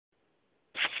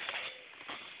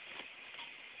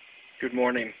Good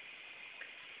morning.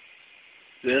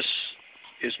 This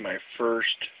is my first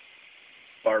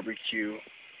barbecue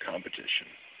competition.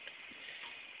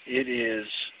 It is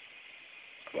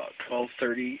about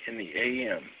 12:30 in the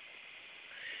a.m.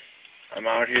 I'm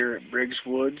out here at Briggs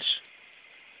Woods,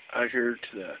 out here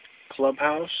to the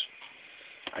clubhouse.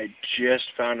 I just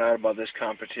found out about this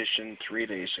competition 3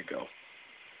 days ago.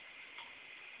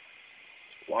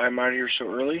 Why am I out here so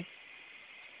early?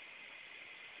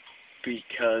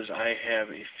 Because I have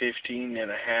a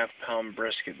 15.5-pound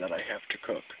brisket that I have to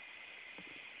cook.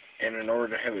 And in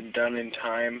order to have it done in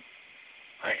time,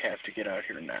 I have to get out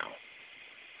here now.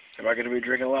 Am I going to be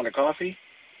drinking a lot of coffee?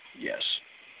 Yes.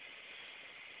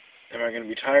 Am I going to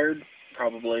be tired?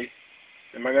 Probably.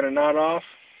 Am I going to nod off?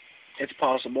 It's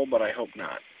possible, but I hope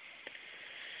not.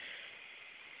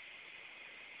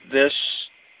 This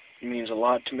means a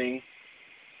lot to me.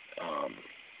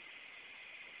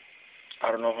 I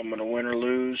don't know if I'm going to win or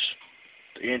lose.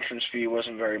 The entrance fee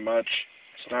wasn't very much.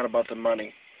 It's not about the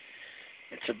money.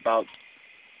 It's about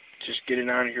just getting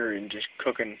out here and just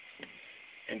cooking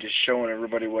and just showing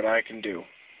everybody what I can do.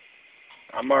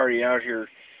 I'm already out here,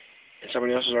 and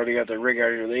somebody else has already got their rig out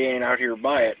here. They ain't out here to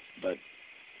buy it, but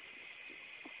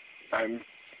I'm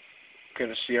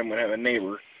going to see I'm going to have a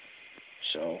neighbor,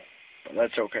 so but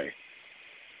that's okay.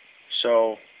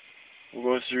 So we'll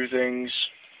go through things.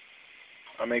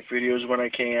 I'll make videos when I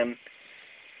can.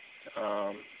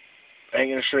 I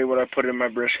ain't going to show you what I put in my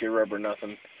brisket rub or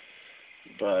nothing.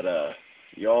 But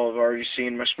y'all have already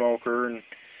seen my smoker and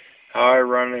how I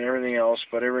run and everything else.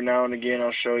 But every now and again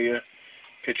I'll show you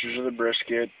pictures of the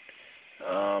brisket.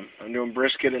 I'm doing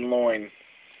brisket and loin.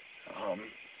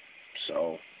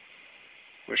 So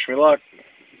wish me luck.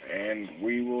 And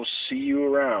we will see you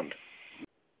around.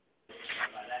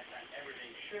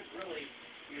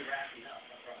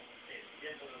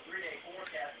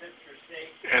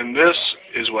 And this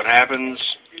is what happens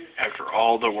after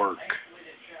all the work.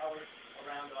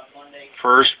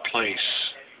 First place.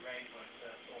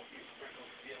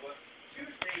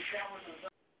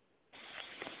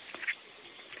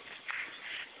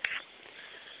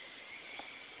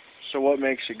 So what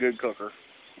makes a good cooker?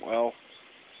 Well,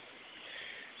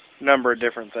 a number of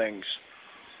different things.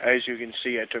 As you can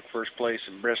see, I took first place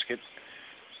in brisket,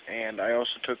 and I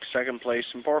also took second place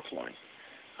in pork loin.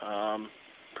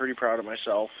 Pretty proud of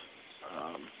myself.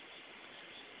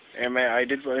 And I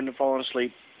did end up falling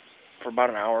asleep for about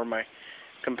an hour. My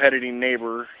competing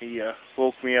neighbor, he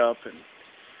woke me up, and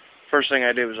first thing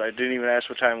I did was I didn't even ask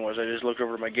what time it was. I just looked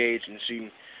over my gauge and seen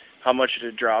how much it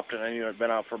had dropped, and I knew I'd been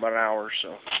out for about an hour.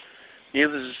 So,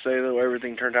 needless to say, though,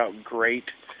 everything turned out great.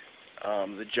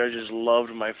 The judges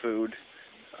loved my food.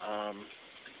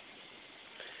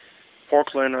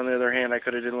 Pork loin, on the other hand, I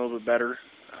could have done a little bit better.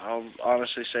 I'll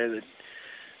honestly say that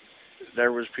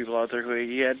there was people out there who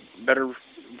had better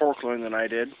pork loin than I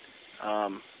did.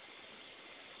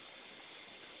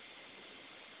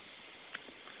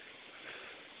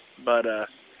 But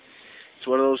it's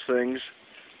one of those things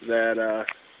that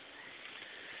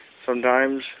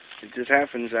sometimes it just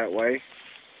happens that way.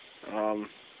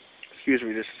 Excuse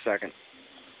me just a second.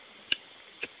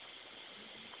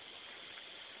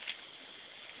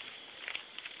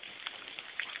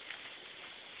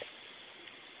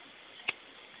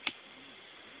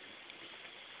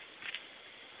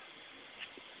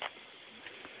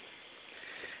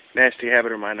 Nasty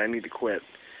habit of mine I need to quit.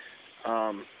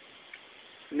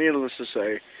 Needless to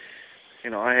say,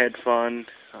 I had fun.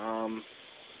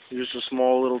 Just a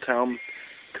small little town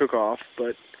cook-off,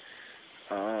 but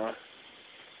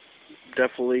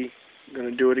definitely going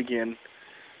to do it again.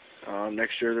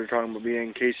 Next year they're talking about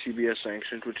being KCBS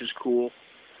sanctioned, which is cool.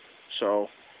 So,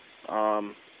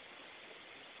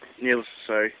 needless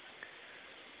to say,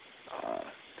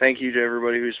 thank you to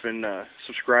everybody who's been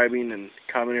subscribing and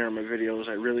commenting on my videos.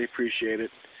 I really appreciate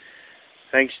it.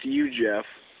 Thanks to you, Jeff.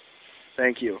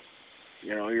 Thank you.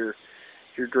 You're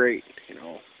great. If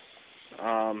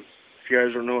you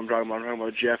guys don't know what I'm talking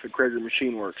about Jeff at Krager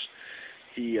Machine Works.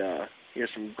 He has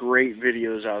some great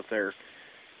videos out there,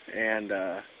 and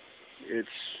it's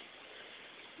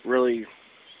really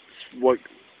what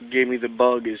gave me the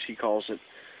bug, as he calls it.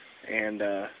 And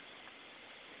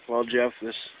well, Jeff,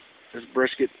 this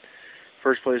brisket,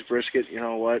 first place brisket, you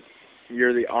know what?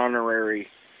 You're the honorary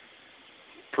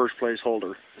first place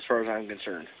holder, as far as I'm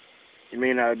concerned. You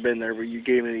may not have been there, but you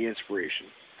gave me the inspiration.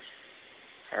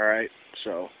 Alright,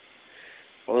 so,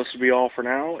 well, this will be all for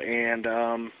now,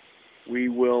 and we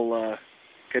will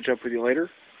catch up with you later.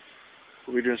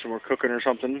 We'll be doing some more cooking or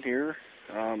something here.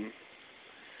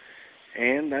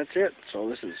 And that's it. So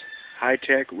this is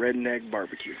high-tech redneck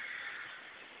barbecue.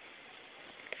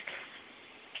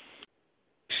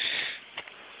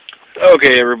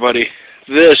 Okay, everybody,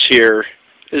 this here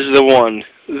is the one,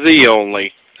 the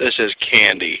only. This is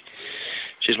Candy.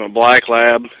 She's my black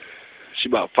lab.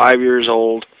 She's about 5 years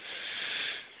old.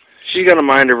 She's got a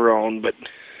mind of her own, but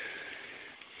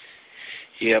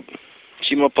yep,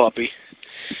 she's my puppy.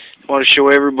 I want to show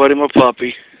everybody my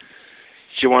puppy.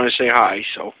 She want to say hi,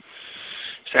 so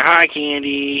say hi,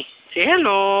 Candy. Say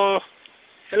hello.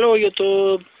 Hello,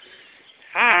 YouTube.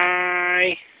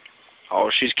 Hi.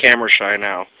 Oh, she's camera shy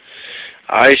now.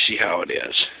 I see how it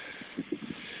is.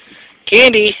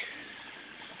 Candy.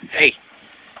 Hey,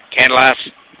 Candlelass.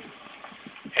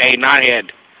 Hey,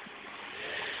 knothead.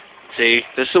 See,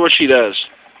 this is what she does.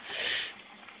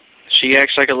 She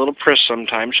acts like a little priss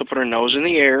sometimes. She'll put her nose in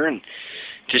the air and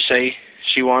just say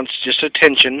she wants just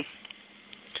attention.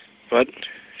 But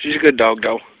she's a good dog,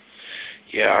 though.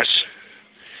 Yes.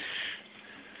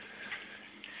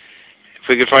 If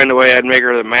we could find a way, I'd make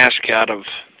her the mascot of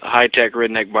the high-tech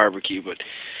redneck barbecue. But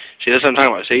see, that's what I'm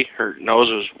talking about. See, her nose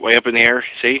was way up in the air.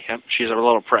 See, yep, she's a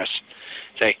little press.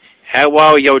 Say,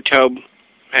 hello, YouTube.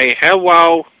 Hey,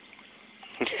 hello.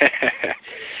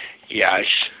 Yes,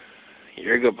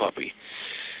 you're a good puppy.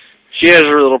 She has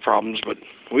her little problems, but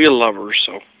we love her,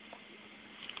 so.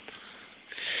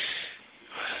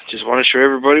 Just want to show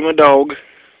everybody my dog.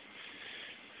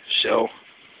 So,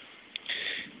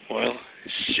 well,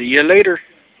 see you later.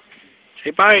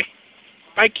 Say bye.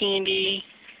 Bye, Candy.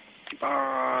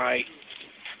 Bye.